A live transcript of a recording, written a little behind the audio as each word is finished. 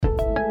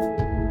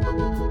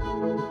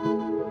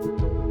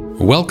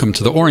Welcome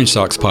to the Orange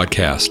Socks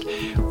Podcast,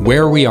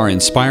 where we are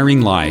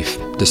inspiring life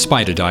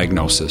despite a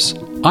diagnosis.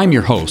 I'm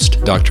your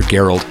host, Dr.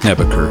 Gerald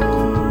Nebaker.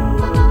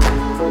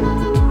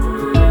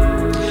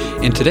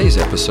 In today's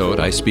episode,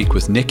 I speak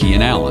with Nikki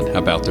and Alan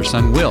about their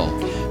son Will,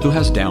 who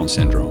has Down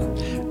syndrome.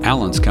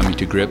 Alan's coming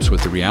to grips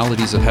with the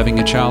realities of having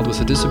a child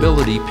with a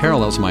disability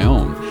parallels my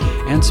own,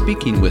 and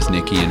speaking with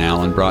Nikki and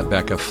Alan brought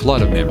back a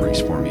flood of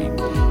memories for me.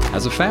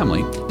 As a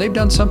family, they've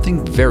done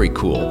something very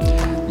cool.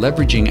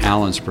 Leveraging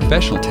Alan's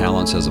professional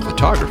talents as a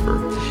photographer,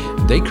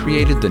 they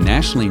created the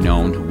nationally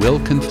known Will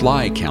Can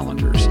Fly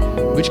calendars,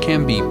 which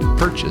can be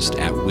purchased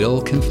at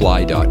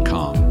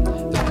willcanfly.com,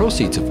 the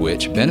proceeds of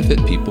which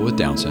benefit people with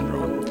Down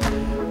syndrome.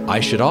 I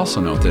should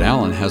also note that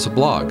Alan has a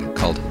blog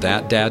called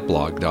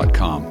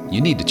thatdadblog.com. You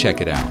need to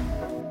check it out.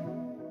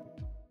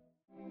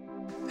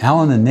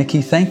 Alan and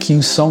Nikki, thank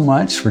you so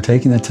much for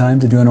taking the time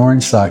to do an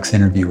Orange Socks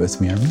interview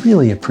with me. I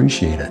really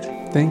appreciate it.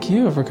 Thank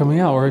you for coming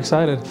out. We're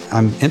excited.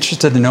 I'm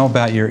interested to know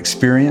about your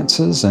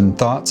experiences and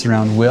thoughts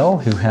around Will,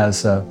 who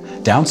has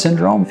Down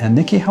syndrome. And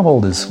Nikki, how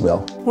old is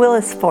Will? Will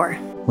is 4.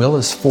 Will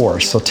is 4.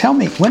 So tell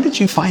me, when did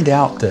you find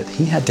out that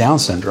he had Down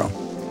syndrome?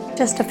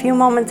 Just a few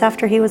moments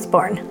after he was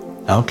born.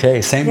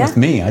 Okay, same with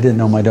me. I didn't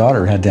know my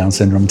daughter had Down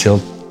syndrome until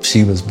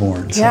she was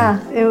born. So.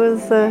 Yeah, it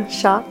was a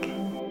shock.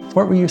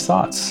 What were your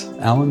thoughts,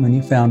 Alan, when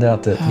you found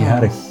out that you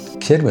had a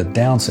kid with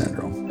Down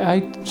syndrome?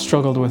 I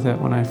struggled with it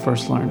when I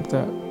first learned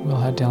that Will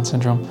had Down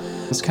syndrome.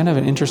 It's kind of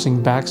an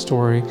interesting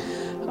backstory.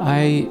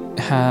 I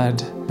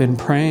had been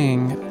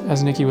praying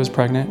as Nikki was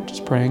pregnant,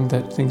 just praying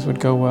that things would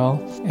go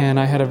well. And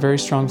I had a very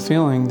strong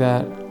feeling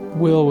that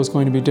Will was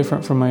going to be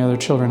different from my other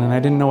children, and I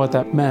didn't know what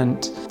that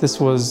meant.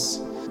 This was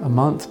a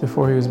month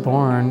before he was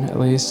born, at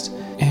least.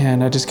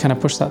 And I just kind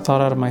of pushed that thought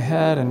out of my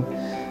head. And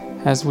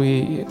as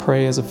we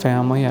pray as a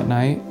family at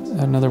night,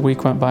 another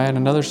week went by and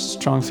another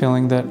strong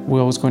feeling that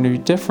Will was going to be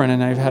different.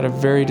 And I've had a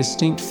very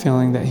distinct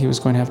feeling that he was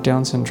going to have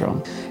Down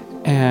syndrome.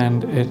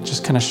 And it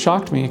just kind of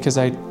shocked me because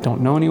I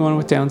don't know anyone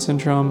with Down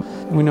syndrome.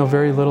 And we know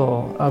very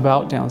little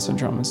about Down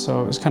syndrome. And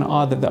so it was kind of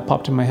odd that that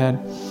popped in my head.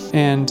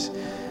 And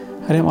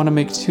I didn't want to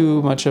make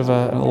too much of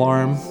an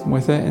alarm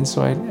with it. And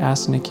so I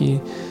asked Nikki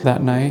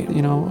that night,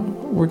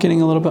 we're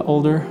getting a little bit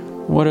older.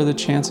 What are the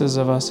chances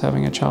of us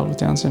having a child with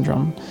Down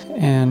syndrome?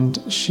 And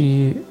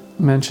she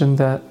mentioned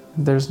that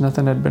there's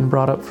nothing had been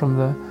brought up from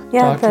the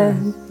doctor.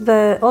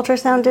 The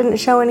ultrasound didn't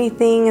show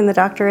anything, and the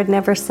doctor had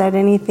never said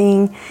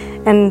anything.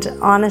 And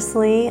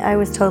honestly, I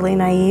was totally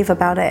naive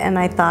about it, and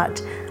I thought,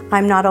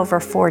 I'm not over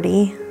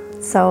 40,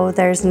 so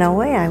there's no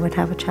way I would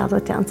have a child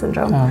with Down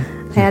syndrome. I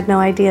had no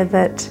idea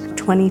that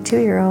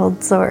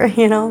 22-year-olds or,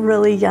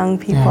 really young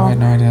people. Yeah, I had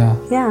no idea.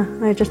 Yeah,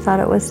 I just thought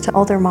it was to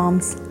older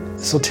moms.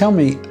 So tell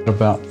me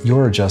about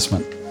your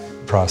adjustment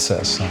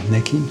process,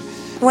 Nikki.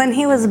 When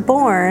he was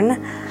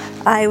born,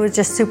 I was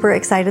just super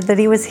excited that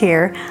he was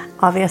here,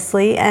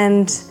 obviously,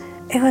 and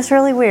it was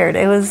really weird.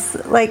 It was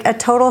like a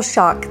total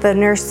shock. The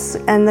nurse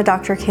and the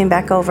doctor came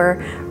back over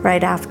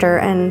right after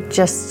and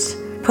just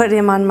put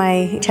him on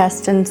my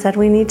chest and said,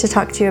 we need to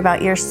talk to you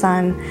about your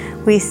son.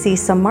 We see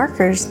some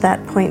markers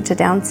that point to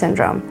Down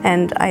syndrome.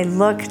 And I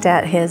looked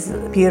at his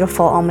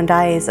beautiful almond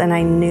eyes and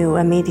I knew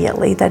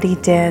immediately that he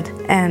did.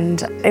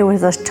 And it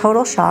was a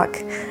total shock.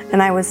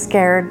 And I was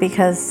scared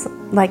because,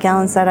 like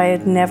Alan said, I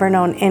had never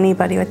known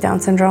anybody with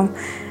Down syndrome.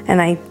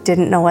 And I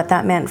didn't know what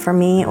that meant for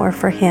me or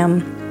for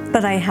him.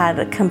 But I had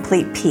a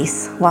complete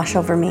peace wash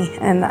over me.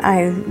 And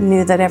I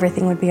knew that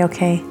everything would be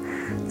okay.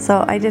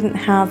 So I didn't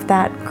have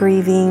that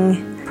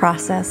grieving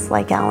process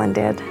like Alan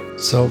did.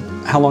 So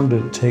how long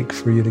did it take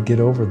for you to get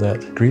over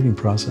that grieving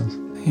process?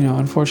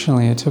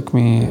 Unfortunately, it took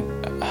me,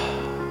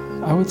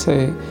 I would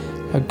say,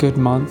 a good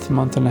month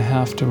and a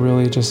half to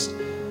really just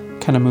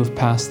kind of move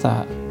past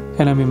that.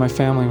 And my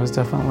family was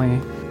definitely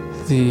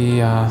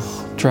the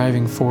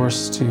driving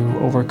force to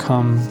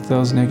overcome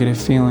those negative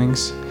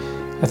feelings.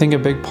 I think a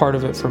big part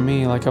of it for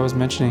me, like I was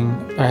mentioning,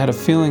 I had a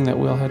feeling that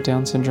Will had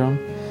Down syndrome.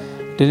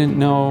 Didn't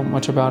know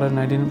much about it, and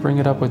I didn't bring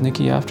it up with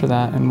Nikki after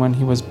that. And when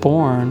he was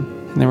born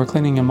and they were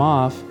cleaning him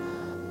off,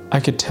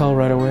 I could tell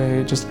right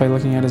away just by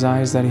looking at his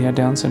eyes that he had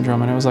Down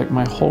syndrome, and it was like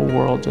my whole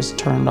world just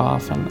turned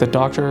off. And the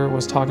doctor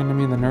was talking to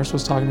me, the nurse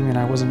was talking to me, and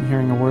I wasn't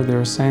hearing a word they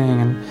were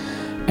saying.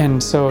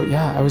 And so,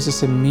 I was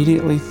just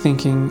immediately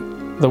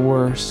thinking the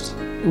worst.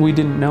 We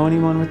didn't know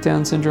anyone with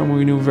Down syndrome.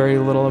 We knew very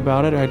little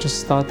about it. I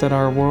just thought that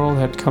our world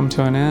had come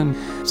to an end.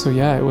 So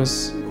it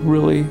was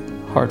really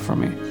hard for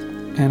me.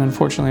 And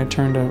unfortunately, it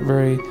turned a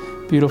very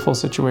beautiful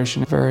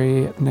situation,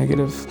 very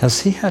negative.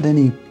 Has he had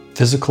any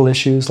physical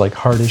issues, like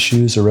heart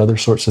issues or other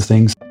sorts of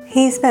things?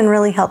 He's been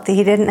really healthy.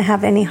 He didn't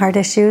have any heart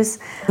issues.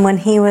 When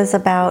he was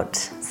about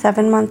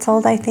 7 months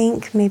old, I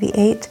think, maybe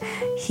 8,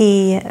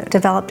 he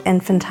developed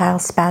infantile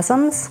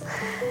spasms.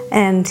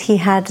 And he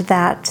had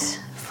that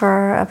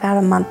for about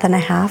a month and a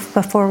half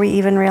before we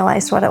even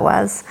realized what it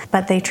was.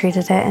 But they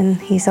treated it and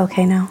he's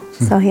okay now.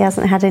 So he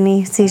hasn't had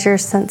any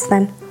seizures since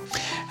then.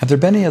 Have there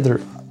been any other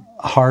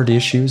hard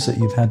issues that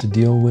you've had to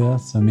deal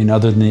with?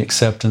 Other than the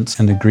acceptance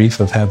and the grief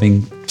of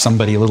having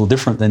somebody a little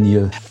different than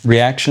you,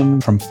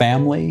 reaction from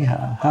family,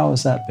 how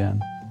has that been?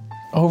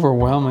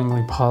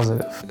 overwhelmingly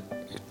positive.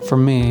 For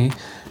me,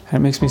 and it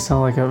makes me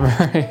sound like a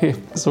very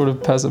sort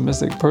of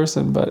pessimistic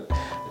person, but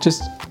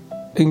just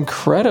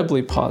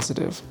incredibly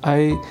positive.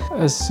 I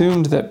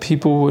assumed that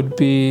people would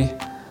be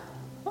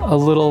a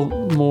little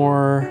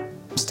more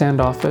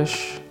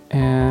standoffish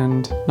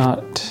and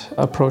not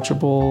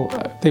approachable.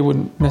 They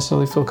wouldn't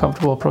necessarily feel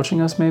comfortable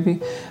approaching us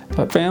maybe.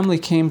 But family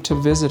came to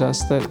visit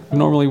us that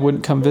normally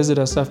wouldn't come visit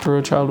us after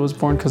a child was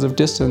born because of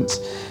distance,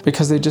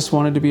 because they just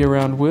wanted to be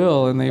around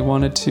Will and they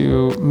wanted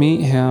to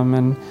meet him,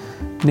 and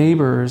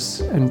neighbors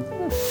and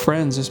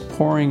friends just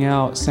pouring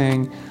out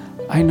saying,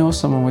 I know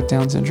someone with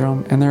Down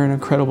syndrome and they're an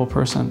incredible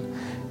person.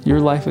 Your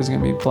life is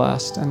going to be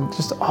blessed, and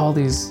just all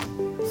these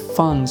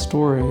fun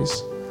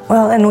stories.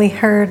 Well, and we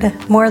heard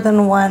more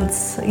than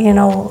once,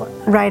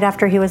 right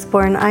after he was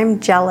born, I'm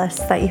jealous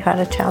that you had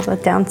a child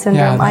with Down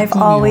syndrome. Yeah, I've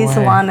always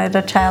wanted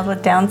a child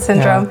with Down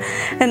syndrome.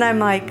 Yeah. And I'm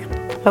like,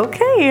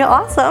 okay,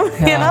 awesome,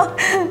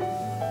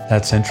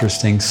 That's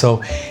interesting.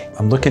 So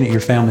I'm looking at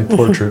your family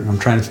portrait and I'm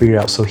trying to figure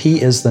out. So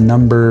he is the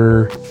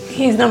number...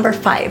 He's number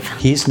 5.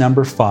 He's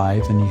number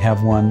 5, and you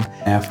have one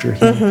after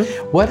him.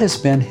 Mm-hmm. What has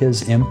been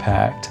his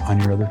impact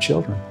on your other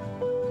children?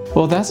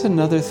 Well, that's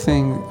another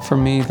thing for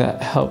me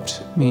that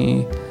helped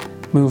me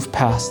move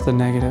past the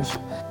negative.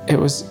 It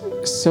was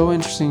so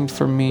interesting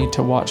for me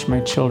to watch my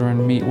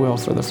children meet Will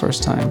for the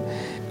first time.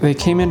 They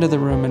came into the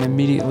room and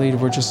immediately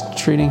were just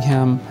treating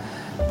him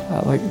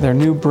like their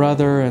new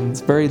brother, and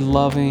very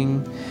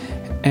loving.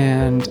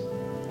 And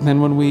then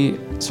when we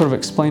sort of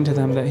explained to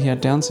them that he had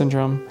Down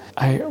syndrome,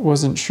 I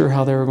wasn't sure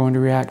how they were going to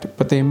react,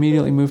 but they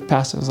immediately moved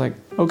past it. I was like,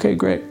 okay,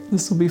 great,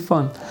 this will be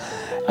fun.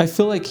 I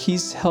feel like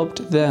he's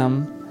helped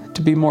them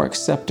to be more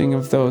accepting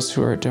of those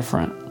who are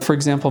different. For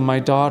example, my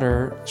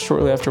daughter,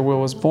 shortly after Will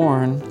was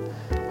born,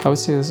 I would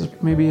say this is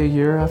maybe a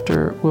year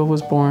after Will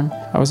was born,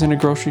 I was in a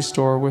grocery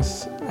store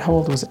with, how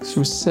old was it? She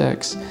was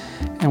 6,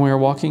 and we were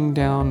walking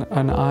down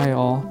an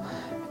aisle,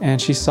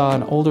 and she saw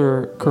an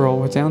older girl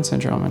with Down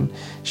syndrome, and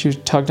she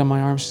tugged on my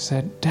arm. She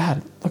said,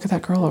 Dad, look at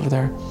that girl over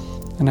there.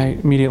 And I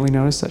immediately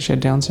noticed that she had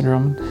Down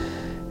syndrome,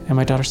 and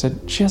my daughter said,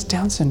 she has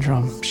Down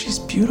syndrome. She's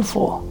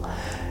beautiful.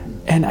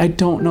 And I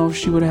don't know if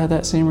she would have had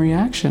that same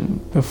reaction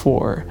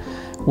before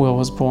Will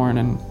was born.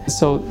 And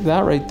so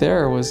that right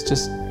there was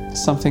just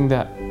something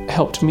that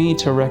helped me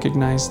to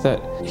recognize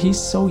that he's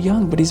so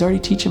young, but he's already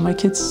teaching my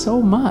kids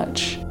so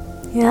much.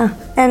 Yeah,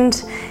 and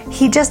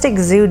he just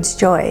exudes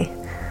joy,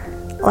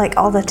 like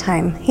all the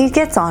time. He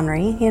gets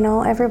ornery,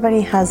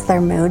 everybody has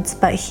their moods,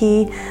 but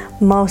he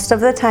most of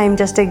the time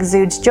just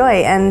exudes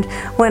joy. And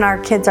when our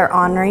kids are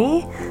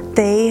ornery,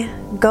 they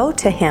go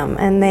to him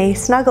and they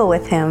snuggle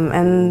with him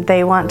and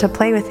they want to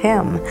play with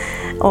him.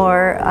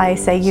 Or I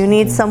say, you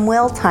need some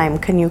Will time.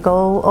 Can you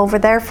go over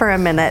there for a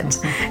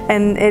minute?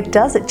 And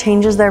it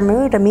changes their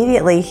mood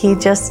immediately. He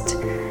just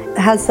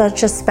has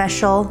such a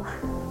special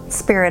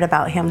spirit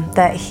about him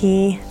that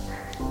he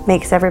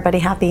makes everybody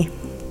happy.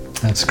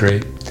 That's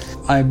great.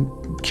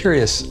 I'm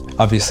curious,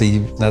 obviously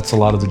that's a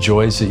lot of the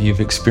joys that you've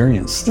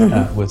experienced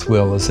with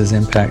Will as his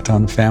impact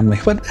on the family.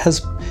 What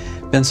has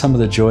been some of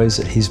the joys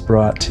that he's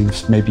brought to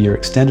maybe your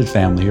extended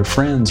family, your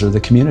friends, or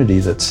the community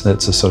that's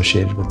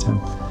associated with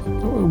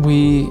him?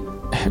 We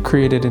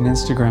created an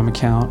Instagram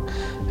account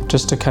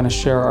just to kind of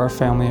share our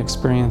family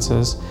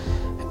experiences.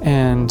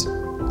 And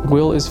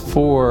Will is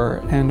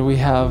 4, and we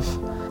have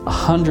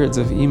hundreds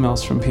of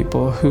emails from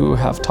people who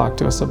have talked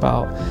to us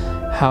about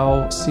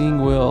how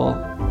seeing Will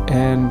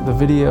and the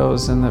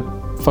videos and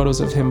the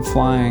photos of him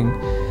flying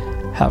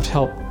have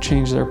helped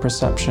change their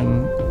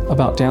perception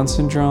about Down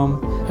syndrome.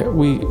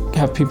 We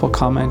have people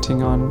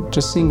commenting on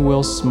just seeing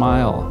Will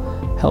smile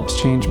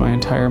helps change my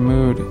entire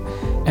mood.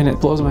 And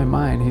it blows my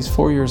mind. He's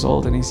 4 years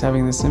old and he's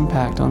having this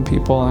impact on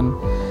people. And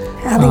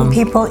having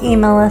people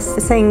email us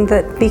saying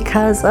that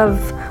because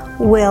of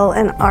Will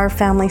and our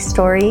family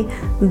story,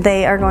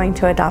 they are going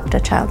to adopt a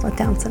child with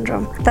Down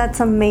syndrome. That's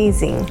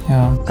amazing.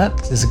 Yeah.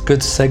 That is a good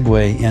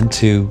segue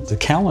into the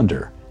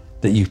calendar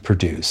that you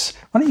produce.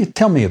 Why don't you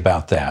tell me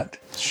about that?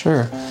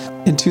 Sure.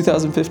 In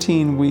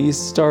 2015, we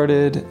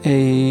started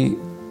a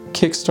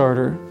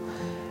Kickstarter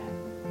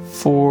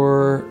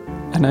for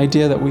an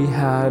idea that we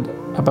had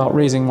about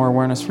raising more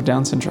awareness for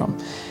Down syndrome.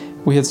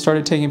 We had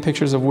started taking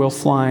pictures of Will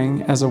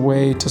flying as a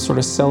way to sort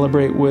of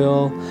celebrate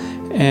Will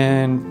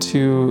and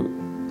to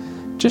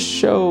just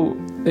show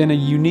in a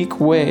unique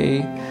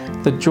way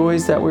the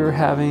joys that we were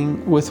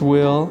having with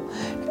Will,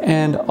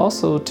 and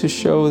also to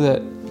show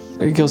that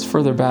it goes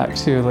further back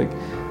too. Like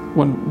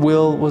when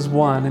Will was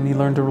 1 and he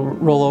learned to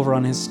roll over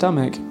on his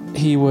stomach,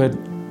 he would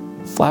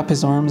flap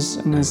his arms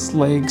and his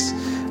legs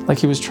like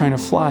he was trying to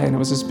fly, and it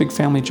was this big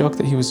family joke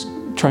that he was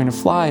trying to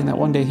fly and that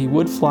one day he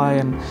would fly.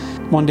 And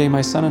one day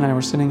my son and I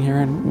were sitting here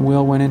and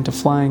Will went into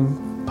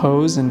flying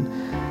pose, and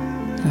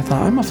I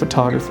thought, I'm a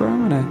photographer,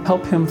 I'm gonna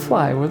help him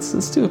fly.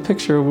 Let's do a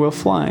picture of Will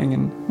flying,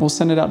 and we'll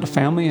send it out to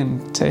family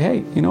and say,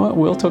 hey, you know what,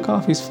 Will took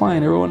off, he's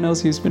flying, everyone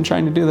knows he's been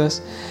trying to do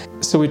this.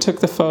 So we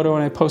took the photo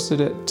and I posted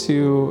it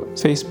to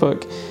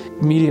Facebook.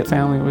 Immediate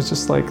family was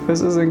just like,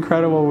 this is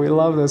incredible, we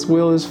love this,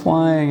 Will is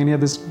flying, and he had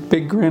this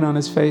big grin on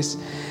his face.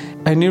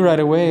 I knew right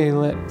away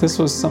that this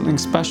was something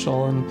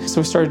special, and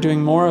so we started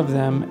doing more of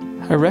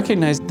them. I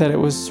recognized that it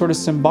was sort of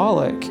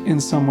symbolic in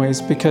some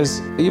ways,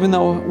 because even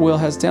though Will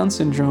has Down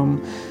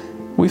syndrome,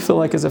 we feel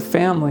like as a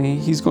family,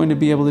 he's going to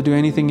be able to do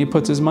anything he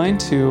puts his mind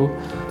to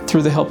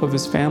through the help of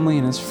his family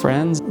and his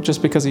friends.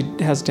 Just because he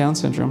has Down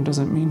syndrome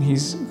doesn't mean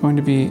he's going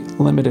to be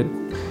limited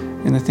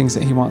in the things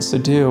that he wants to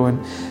do.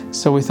 And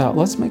so we thought,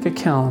 let's make a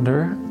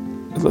calendar.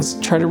 Let's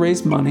try to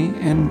raise money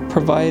and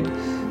provide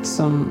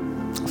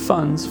some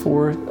funds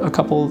for a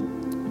couple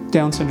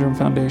Down syndrome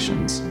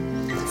foundations.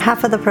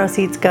 Half of the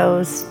proceeds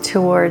goes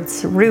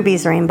towards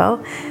Ruby's Rainbow,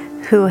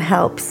 who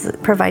helps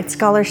provide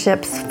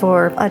scholarships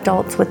for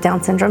adults with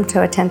Down syndrome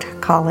to attend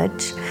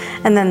college.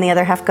 And then the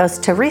other half goes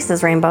to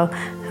Reese's Rainbow,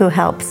 who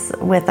helps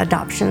with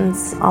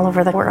adoptions all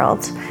over the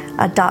world,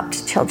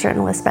 adopt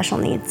children with special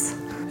needs.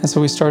 And so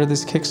we started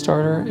this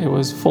Kickstarter. It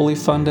was fully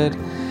funded.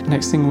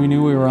 Next thing we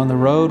knew, we were on the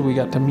road. We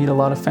got to meet a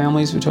lot of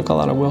families. We took a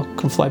lot of Will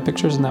Can Fly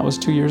pictures, and that was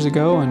 2 years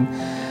ago. And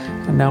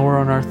now we're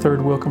on our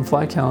third Will Can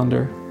Fly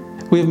calendar.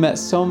 We've met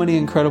so many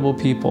incredible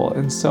people,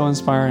 and so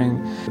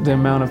inspiring, the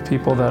amount of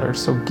people that are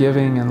so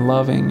giving and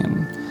loving,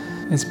 and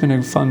it's been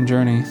a fun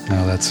journey.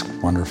 Oh, that's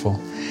wonderful.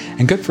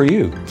 And good for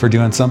you for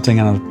doing something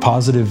in a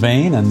positive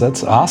vein, and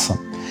that's awesome.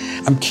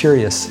 I'm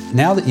curious,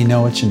 now that you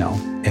know what you know,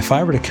 if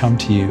I were to come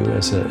to you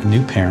as a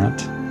new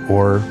parent,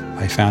 or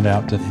I found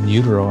out that in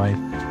utero I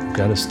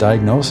got this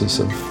diagnosis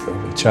of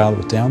a child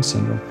with Down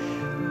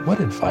syndrome, what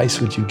advice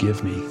would you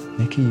give me?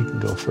 Nikki, you can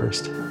go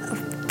first.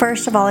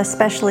 First of all,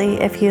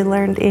 especially if you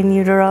learned in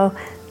utero,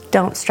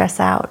 don't stress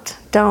out.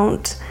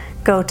 Don't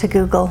go to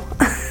Google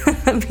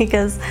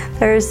because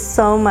there's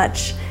so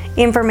much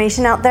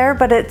information out there,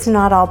 but it's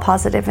not all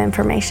positive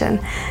information.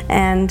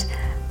 And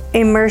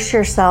immerse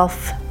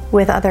yourself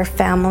with other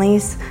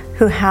families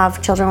who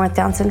have children with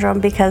Down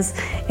syndrome, because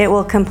it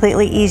will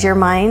completely ease your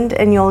mind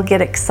and you'll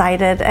get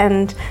excited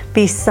and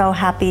be so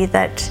happy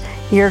that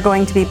you're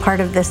going to be part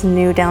of this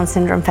new Down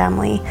syndrome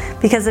family,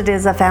 because it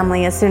is a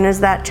family. As soon as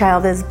that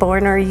child is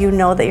born, or you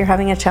know that you're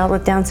having a child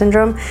with Down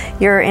syndrome,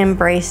 you're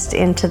embraced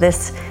into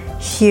this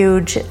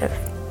huge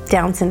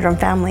Down syndrome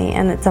family,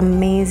 and it's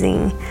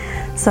amazing.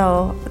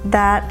 So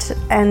that,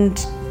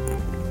 and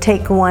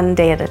take one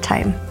day at a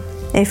time.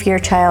 If your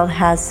child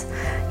has,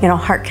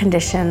 heart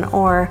condition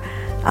or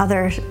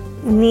other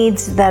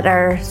needs that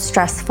are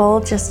stressful,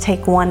 just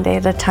take one day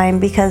at a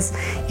time, because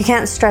you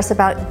can't stress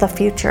about the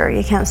future.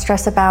 You can't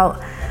stress about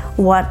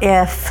what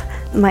if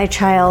my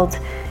child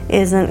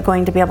isn't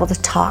going to be able to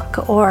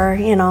talk, or,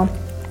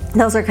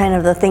 those are kind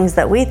of the things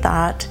that we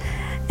thought.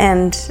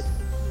 And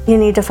you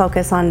need to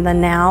focus on the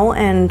now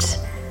and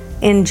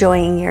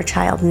enjoying your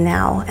child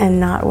now and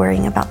not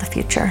worrying about the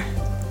future.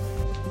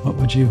 What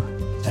would you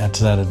add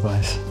to that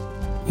advice?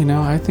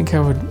 I think I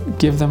would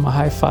give them a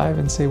high five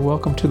and say,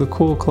 welcome to the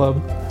cool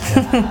club.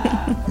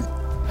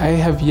 I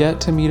have yet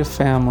to meet a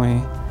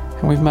family,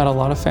 and we've met a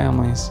lot of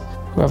families,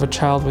 who have a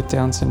child with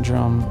Down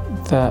syndrome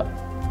that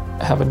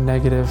have a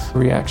negative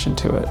reaction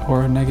to it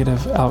or a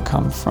negative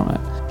outcome from it.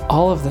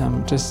 All of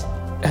them just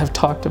have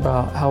talked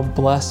about how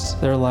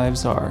blessed their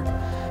lives are.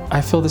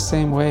 I feel the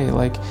same way.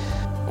 Like,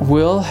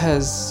 Will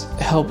has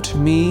helped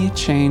me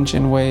change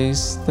in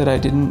ways that I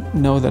didn't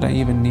know that I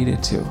even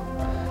needed to,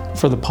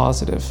 for the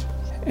positive.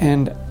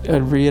 And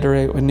I'd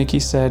reiterate what Nikki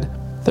said,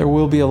 there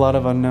will be a lot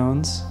of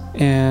unknowns,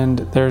 and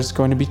there's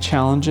going to be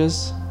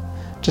challenges,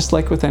 just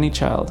like with any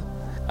child.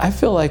 I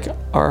feel like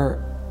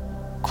our,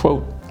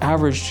 quote,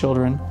 average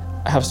children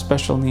have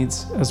special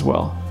needs as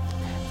well.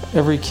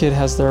 Every kid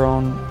has their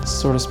own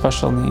sort of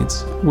special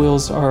needs.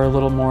 Will's are a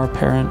little more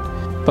apparent,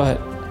 but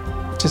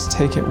just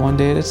take it one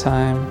day at a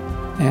time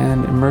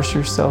and immerse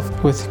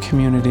yourself with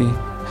community.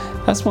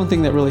 That's one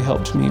thing that really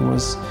helped me,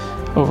 was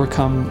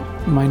overcome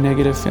my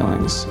negative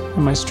feelings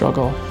and my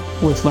struggle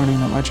with learning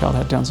that my child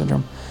had Down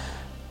syndrome,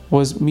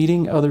 was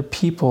meeting other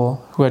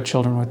people who had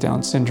children with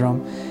Down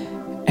syndrome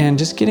and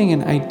just getting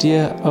an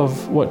idea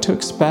of what to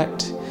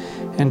expect,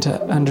 and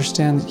to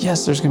understand,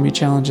 yes, there's going to be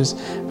challenges,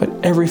 but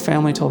every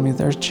family told me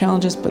there's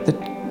challenges, but the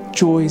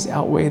joys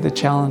outweigh the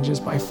challenges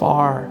by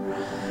far.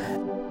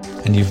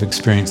 And you've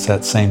experienced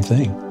that same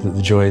thing, that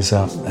the joys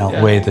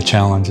outweigh the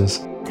challenges.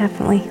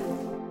 Definitely.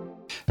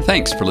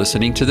 Thanks for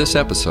listening to this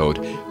episode.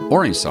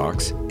 Orange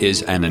Socks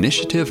is an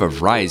initiative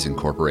of Rise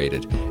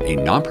Incorporated, a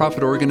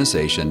nonprofit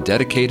organization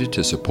dedicated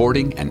to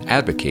supporting and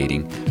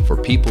advocating for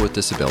people with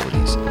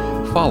disabilities.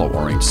 Follow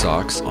Orange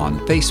Socks on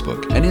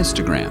Facebook and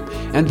Instagram,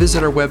 and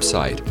visit our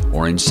website,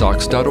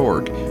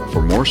 orangesocks.org,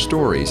 for more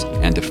stories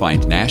and to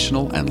find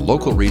national and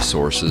local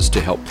resources to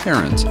help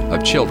parents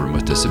of children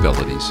with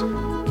disabilities.